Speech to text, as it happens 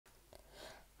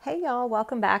Hey y'all,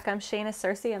 welcome back. I'm Shayna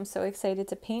Cersei. I'm so excited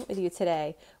to paint with you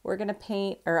today. We're going to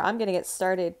paint, or I'm going to get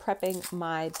started prepping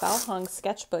my Bao Hong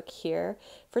sketchbook here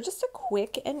for just a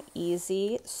quick and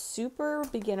easy, super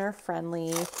beginner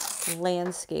friendly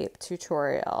landscape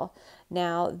tutorial.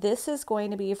 Now, this is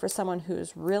going to be for someone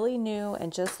who's really new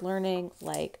and just learning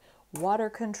like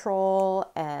water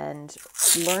control and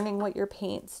learning what your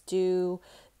paints do,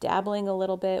 dabbling a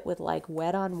little bit with like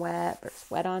wet on wet versus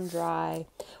wet on dry,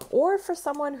 or for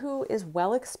someone who is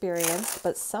well experienced,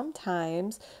 but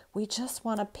sometimes we just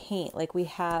want to paint. Like we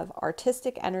have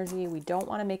artistic energy. We don't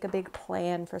want to make a big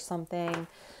plan for something.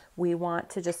 We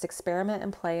want to just experiment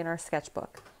and play in our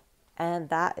sketchbook. And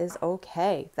that is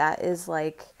okay. That is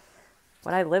like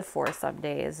what I live for some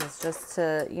days, is just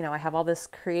to, I have all this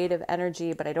creative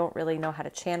energy, but I don't really know how to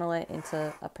channel it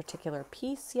into a particular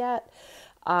piece yet.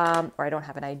 Or I don't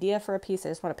have an idea for a piece. I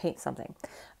just want to paint something.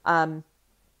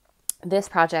 This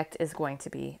project is going to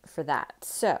be for that.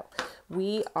 So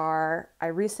I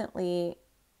recently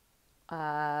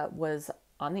was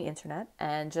on the internet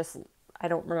and I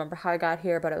don't remember how I got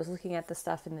here, but I was looking at the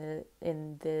stuff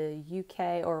in the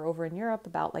UK or over in Europe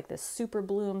about like the super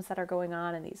blooms that are going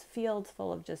on in these fields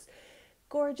full of just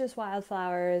gorgeous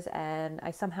wildflowers. And I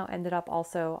somehow ended up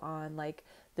also on like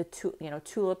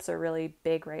tulips are really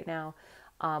big right now,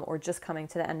 or just coming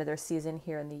to the end of their season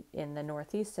here in the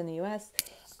Northeast in the US.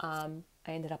 I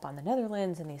ended up on the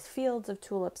Netherlands in these fields of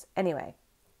tulips. Anyway,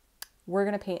 we're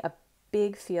going to paint a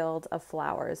big field of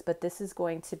flowers, but this is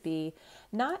going to be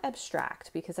not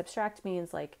abstract, because abstract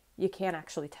means like you can't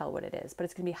actually tell what it is, but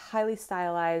it's going to be highly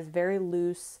stylized, very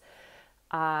loose.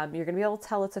 You're going to be able to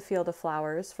tell it's a field of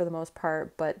flowers for the most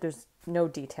part, but there's no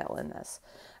detail in this.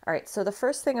 All right, so the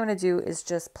first thing I'm going to do is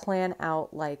just plan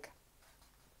out like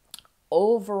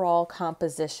overall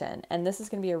composition, and this is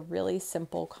going to be a really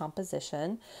simple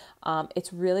composition.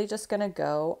 It's really just going to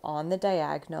go on the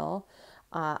diagonal.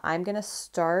 I'm going to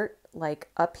start like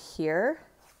up here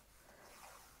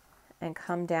and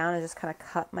come down and just kind of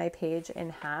cut my page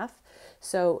in half.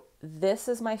 So this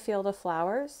is my field of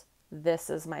flowers. This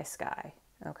is my sky.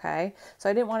 Okay. So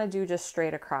I didn't want to do just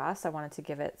straight across. I wanted to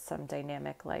give it some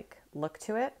dynamic like look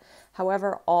to it.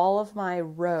 However, all of my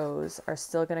rows are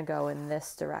still going to go in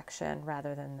this direction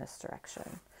rather than this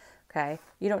direction. Okay.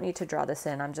 You don't need to draw this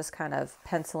in. I'm just kind of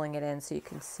penciling it in so you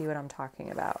can see what I'm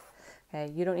talking about. Okay,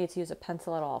 you don't need to use a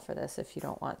pencil at all for this if you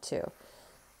don't want to.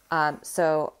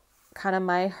 So kind of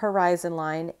my horizon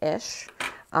line-ish,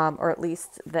 or at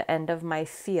least the end of my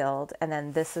field. And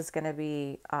then this is going to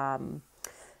be, actually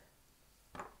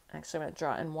I'm going to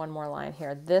draw in one more line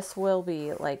here. This will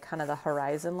be like kind of the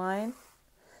horizon line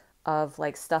of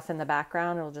like stuff in the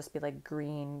background. It'll just be like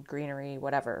greenery,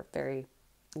 whatever, very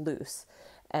loose,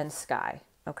 and sky.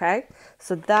 Okay,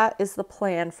 so that is the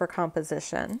plan for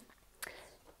composition.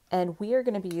 And we are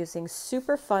going to be using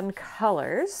super fun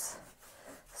colors.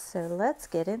 So let's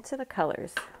get into the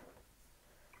colors.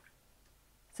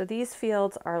 So these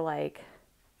fields are like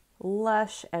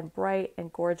lush and bright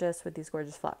and gorgeous with these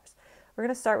gorgeous flowers. We're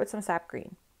going to start with some sap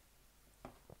green.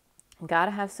 Got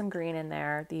to have some green in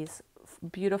there. These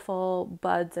beautiful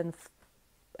buds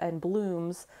and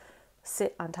blooms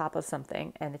sit on top of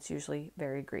something, and it's usually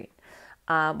very green.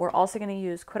 We're also going to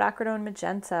use Quinacridone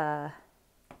Magenta.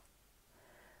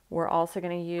 We're also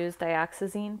going to use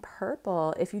Dioxizine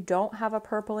Purple. If you don't have a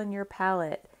purple in your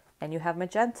palette and you have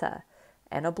magenta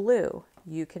and a blue,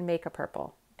 you can make a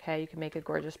purple. Okay, you can make a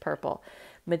gorgeous purple.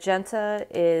 Magenta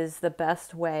is the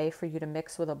best way for you to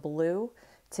mix with a blue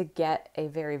to get a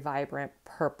very vibrant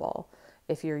purple.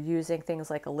 If you're using things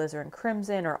like alizarin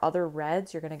crimson or other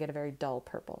reds, you're going to get a very dull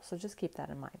purple. So just keep that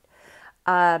in mind.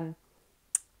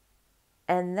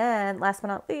 And then last but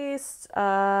not least,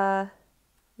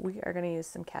 we are going to use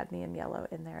some cadmium yellow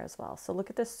in there as well. So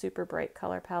look at this super bright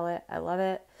color palette. I love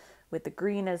it, with the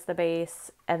green as the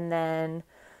base. And then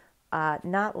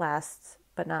not last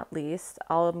but not least,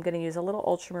 I'm going to use a little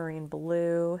ultramarine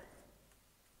blue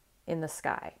in the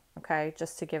sky. Okay,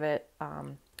 just to give it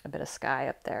a bit of sky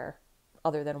up there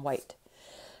other than white.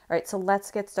 All right, so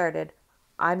let's get started.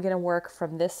 I'm going to work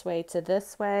from this way to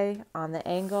this way on the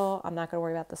angle. I'm not going to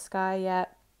worry about the sky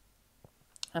yet.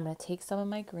 I'm going to take some of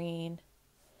my green.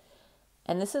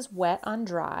 And this is wet on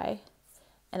dry,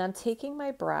 and I'm taking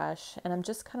my brush and I'm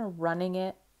just kind of running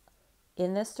it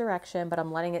in this direction, but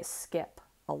I'm letting it skip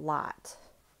a lot.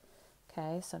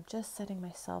 Okay, so I'm just setting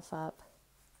myself up.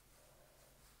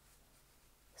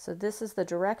 So this is the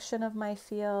direction of my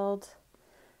field.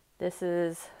 This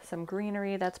is some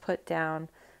greenery that's put down,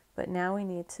 but now we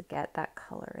need to get that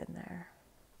color in there.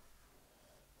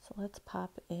 So let's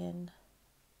pop in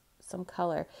some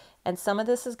color. And some of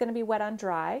this is going to be wet on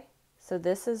dry. So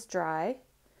this is dry,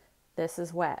 this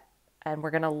is wet, and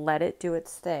we're going to let it do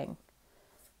its thing.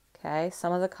 Okay,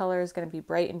 some of the color is going to be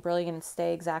bright and brilliant and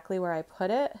stay exactly where I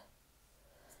put it.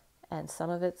 And some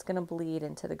of it's going to bleed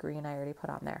into the green I already put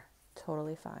on there.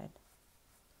 Totally fine.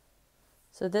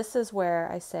 So this is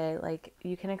where I say, like,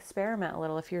 you can experiment a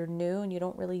little. If you're new and you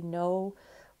don't really know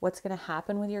what's going to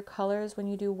happen with your colors when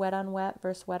you do wet on wet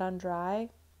versus wet on dry,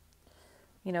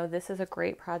 you know, this is a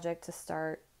great project to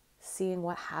start seeing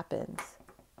what happens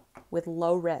with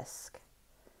low risk.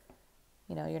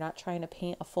 You know, you're not trying to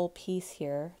paint a full piece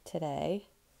here today.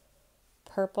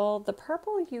 Purple, the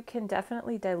purple you can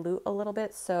definitely dilute a little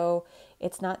bit so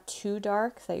it's not too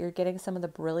dark, that you're getting some of the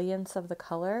brilliance of the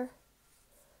color.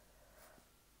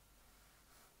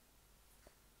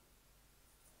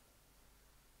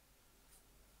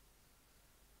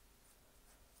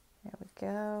 There we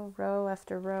go, row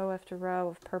after row after row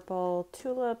of purple,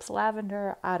 tulips,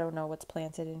 lavender. I don't know what's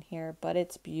planted in here, but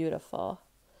it's beautiful.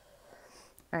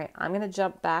 All right, I'm going to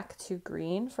jump back to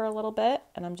green for a little bit,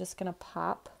 and I'm just going to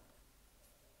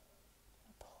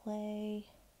play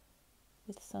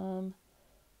with some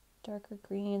darker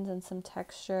greens and some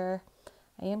texture.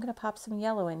 I am going to pop some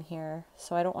yellow in here,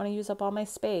 so I don't want to use up all my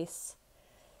space.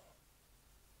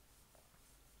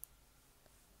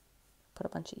 Put a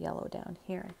bunch of yellow down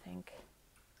here, I think.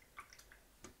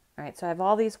 All right, so I have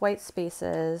all these white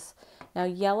spaces. Now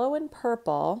yellow and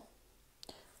purple,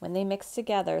 when they mix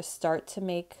together, start to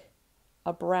make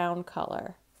a brown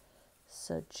color.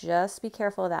 So just be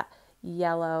careful of that.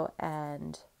 Yellow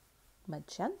and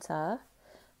magenta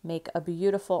make a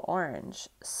beautiful orange.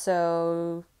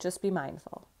 So just be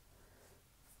mindful.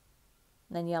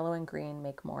 Then yellow and green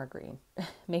make more green,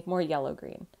 make more yellow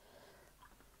green.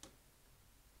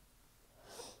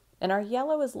 And our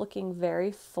yellow is looking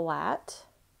very flat,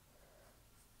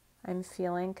 I'm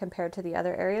feeling, compared to the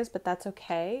other areas, but that's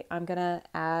okay. I'm gonna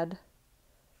add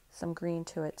some green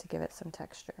to it to give it some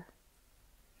texture.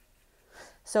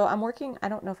 So I'm working, I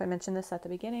don't know if I mentioned this at the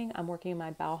beginning, I'm working in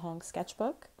my Bao Hong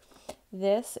sketchbook.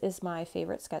 This is my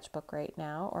favorite sketchbook right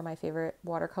now, or my favorite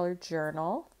watercolor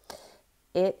journal.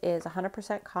 It is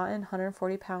 100% cotton,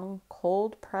 140-pound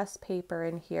cold press paper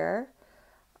in here.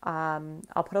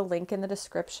 I'll put a link in the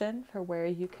description for where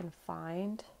you can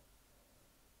find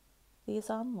these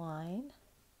online.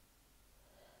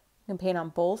 You can paint on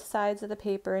both sides of the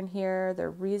paper in here.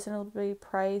 They're reasonably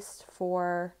priced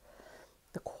for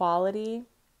the quality.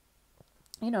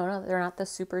 You know, they're not the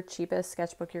super cheapest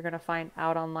sketchbook you're going to find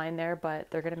out online there, but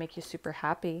they're going to make you super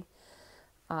happy.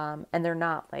 And they're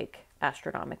not like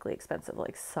astronomically expensive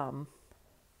like some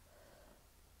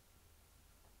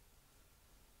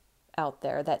out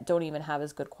there that don't even have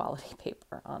as good quality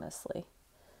paper, honestly.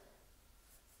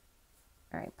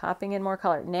 All right, popping in more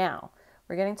color. Now,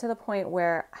 we're getting to the point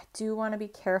where I do want to be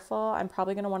careful. I'm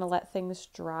probably going to want to let things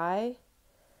dry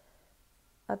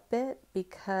a bit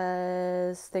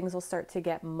because things will start to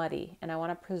get muddy, and I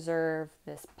want to preserve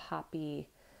this poppy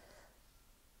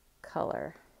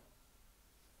color.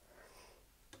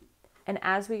 And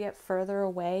as we get further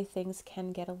away, things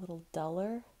can get a little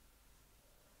duller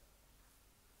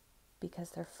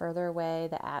because they're further away,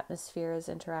 the atmosphere is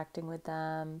interacting with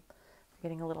them,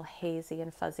 they're getting a little hazy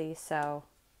and fuzzy, so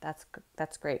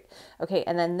that's great. Okay,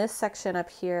 and then this section up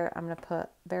here, I'm going to put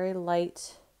very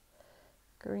light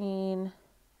green,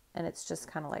 and it's just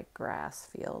kind of like grass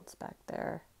fields back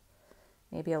there.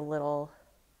 Maybe a little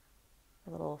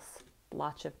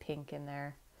splotch of pink in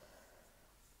there.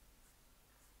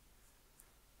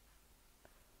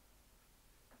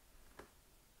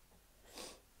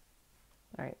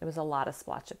 All right, it was a lot of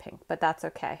splotch of pink, but that's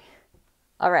okay.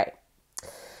 All right,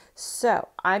 so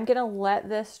I'm gonna let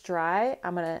this dry.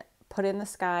 I'm gonna put in the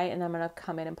sky, and I'm gonna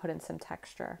come in and put in some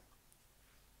texture.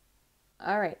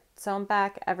 All right, so I'm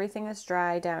back. Everything is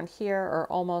dry down here, or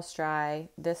almost dry.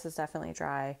 This is definitely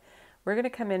dry. We're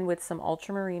gonna come in with some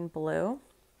ultramarine blue.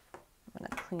 I'm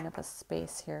gonna clean up a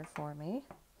space here for me.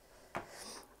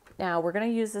 Now we're going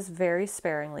to use this very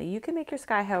sparingly. You can make your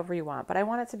sky however you want, but I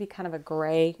want it to be kind of a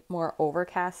gray, more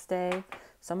overcast day.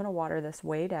 So I'm going to water this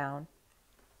way down.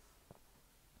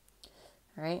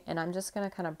 All right, and I'm just going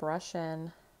to kind of brush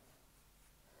in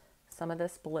some of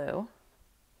this blue.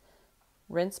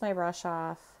 Rinse my brush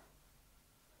off.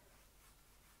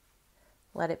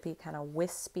 Let it be kind of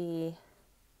wispy.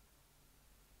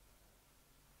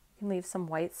 You can leave some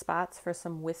white spots for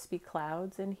some wispy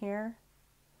clouds in here.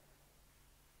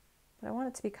 But I want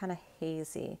it to be kind of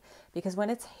hazy, because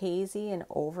when it's hazy and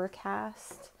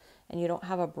overcast and you don't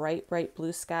have a bright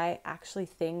blue sky, actually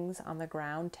things on the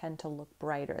ground tend to look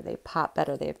brighter. They pop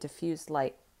better. They have diffused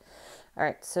light. All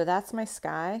right, so that's my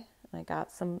sky. I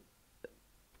got some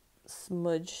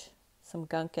smudge some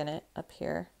gunk in it up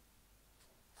here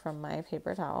from my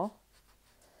paper towel.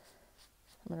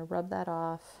 I'm going to rub that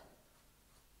off.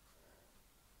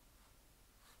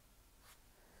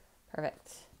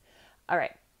 Perfect. All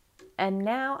right. And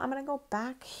now I'm going to go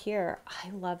back here.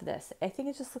 I love this. I think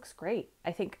it just looks great.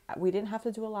 I think we didn't have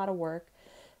to do a lot of work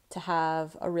to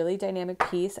have a really dynamic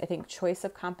piece. I think choice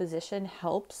of composition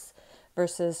helps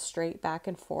versus straight back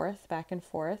and forth, back and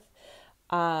forth.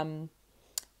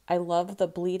 I love the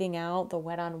bleeding out, the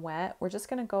wet on wet. We're just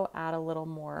going to go add a little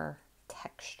more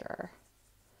texture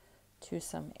to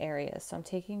some areas. So I'm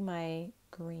taking my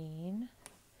green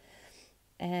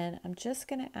and I'm just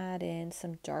going to add in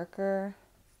some darker.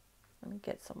 Let me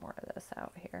get some more of this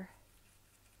out here.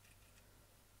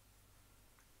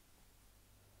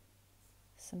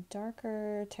 Some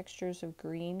darker textures of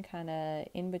green kind of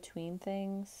in between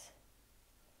things.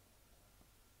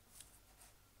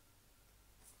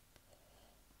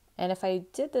 And if I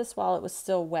did this while it was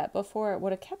still wet before, it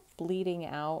would have kept bleeding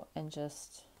out and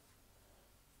just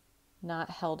not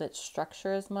held its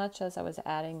structure as much as I was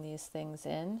adding these things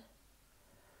in.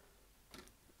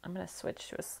 I'm going to switch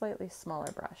to a slightly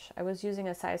smaller brush. I was using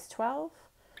a size 12.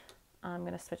 I'm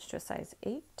going to switch to a size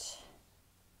 8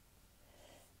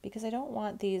 because I don't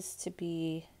want these to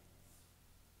be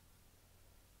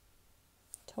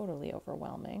totally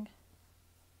overwhelming.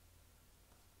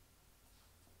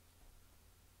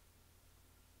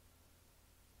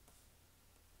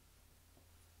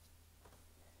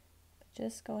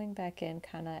 Just going back in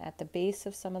kind of at the base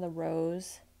of some of the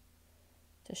rows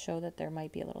to show that there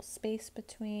might be a little space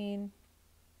between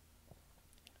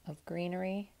of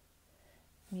greenery.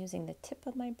 I'm using the tip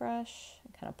of my brush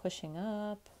and kind of pushing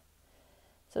up.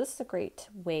 So this is a great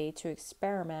way to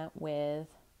experiment with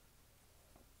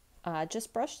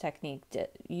just brush technique,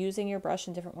 using your brush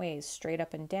in different ways, straight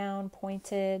up and down,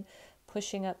 pointed,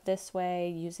 pushing up this way,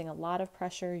 using a lot of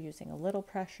pressure, using a little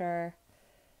pressure.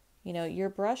 You know, your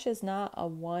brush is not a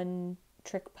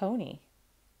one-trick pony.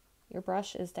 Your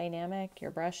brush is dynamic.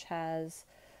 Your brush has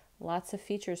lots of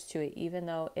features to it, even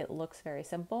though it looks very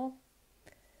simple.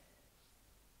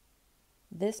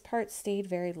 This part stayed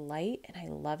very light, and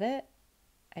I love it.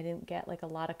 I didn't get like a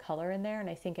lot of color in there, and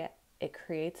I think it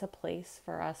creates a place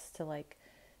for us to like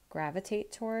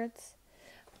gravitate towards.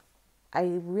 I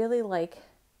really like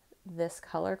this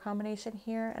color combination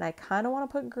here, and I kind of want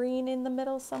to put green in the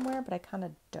middle somewhere, but I kind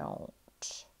of don't.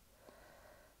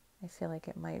 I feel like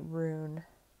it might ruin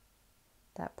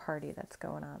that party that's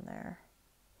going on there.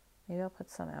 Maybe I'll put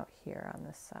some out here on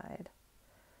this side.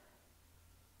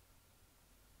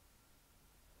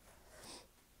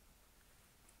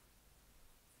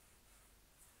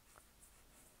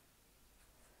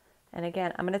 And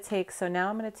again, I'm going to take, so now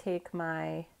I'm going to take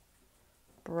my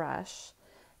brush,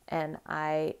 and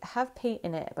I have paint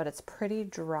in it, but it's pretty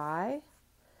dry.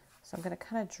 So I'm going to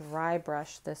kind of dry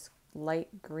brush this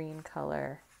light green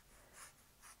color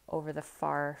over the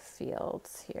far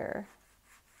fields here.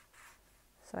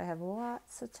 So I have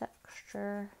lots of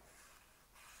texture.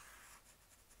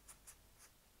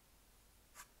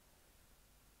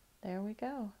 There we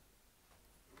go.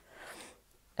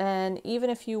 And even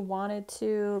if you wanted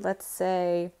to, let's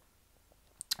say,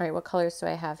 all right, what colors do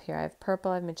I have here? I have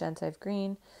purple, I have magenta, I have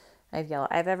green, I have yellow.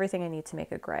 I have everything I need to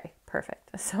make a gray.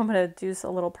 Perfect. So I'm going to do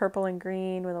a little purple and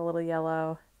green with a little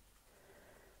yellow.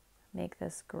 Make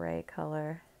this gray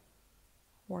color.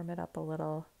 Warm it up a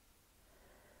little.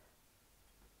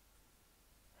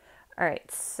 All right,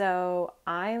 so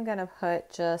I'm going to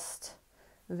put just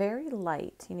very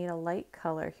light. You need a light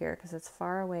color here because it's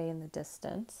far away in the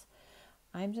distance.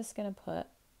 I'm just going to put,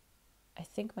 I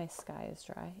think my sky is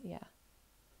dry. Yeah.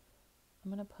 I'm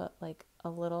going to put like a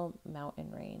little mountain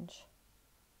range.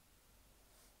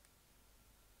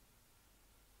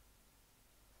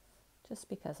 Just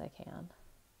because I can.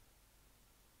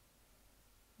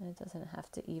 And it doesn't have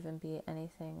to even be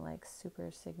anything like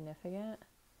super significant.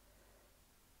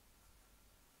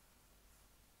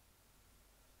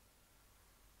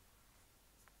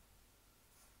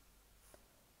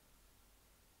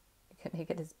 You can make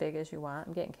it as big as you want.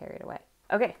 I'm getting carried away.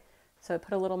 Okay, so I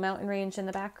put a little mountain range in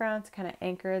the background to kind of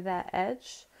anchor that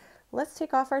edge. Let's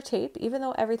take off our tape. Even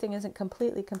though everything isn't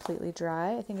completely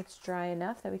dry, I think it's dry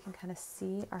enough that we can kind of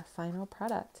see our final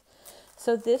product.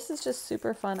 So this is just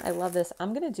super fun. I love this.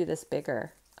 I'm going to do this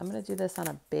bigger. I'm going to do this on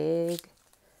a big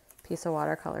piece of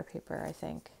watercolor paper, I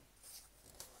think.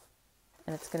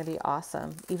 And it's going to be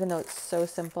awesome, even though it's so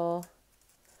simple.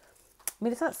 I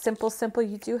mean, it's not simple.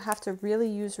 You do have to really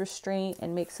use restraint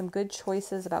and make some good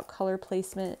choices about color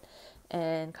placement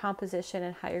and composition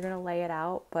and how you're going to lay it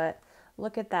out. But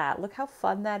look at that. Look how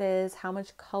fun that is, how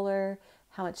much color,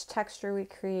 how much texture we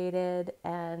created,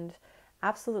 and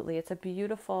absolutely, it's a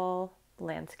beautiful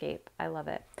landscape. I love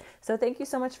it. So thank you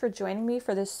so much for joining me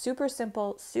for this super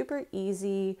simple, super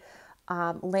easy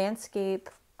landscape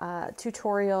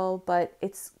tutorial, but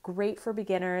it's great for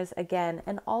beginners again,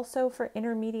 and also for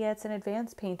intermediates and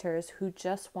advanced painters who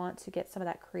just want to get some of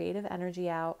that creative energy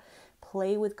out,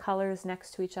 play with colors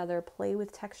next to each other, play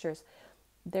with textures.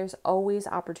 There's always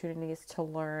opportunities to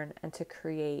learn and to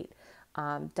create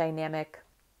dynamic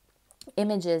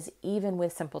images, even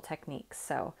with simple techniques.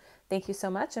 So thank you so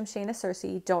much. I'm Shayna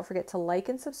Searcy. Don't forget to like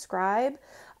and subscribe.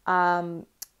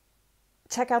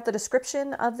 Check out the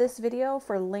description of this video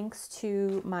for links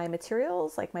to my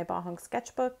materials, like my Bahong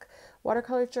sketchbook,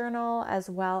 watercolor journal, as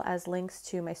well as links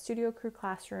to my Studio Crew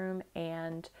classroom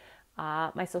and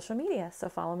my social media. So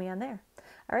follow me on there.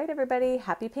 All right, everybody,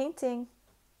 happy painting.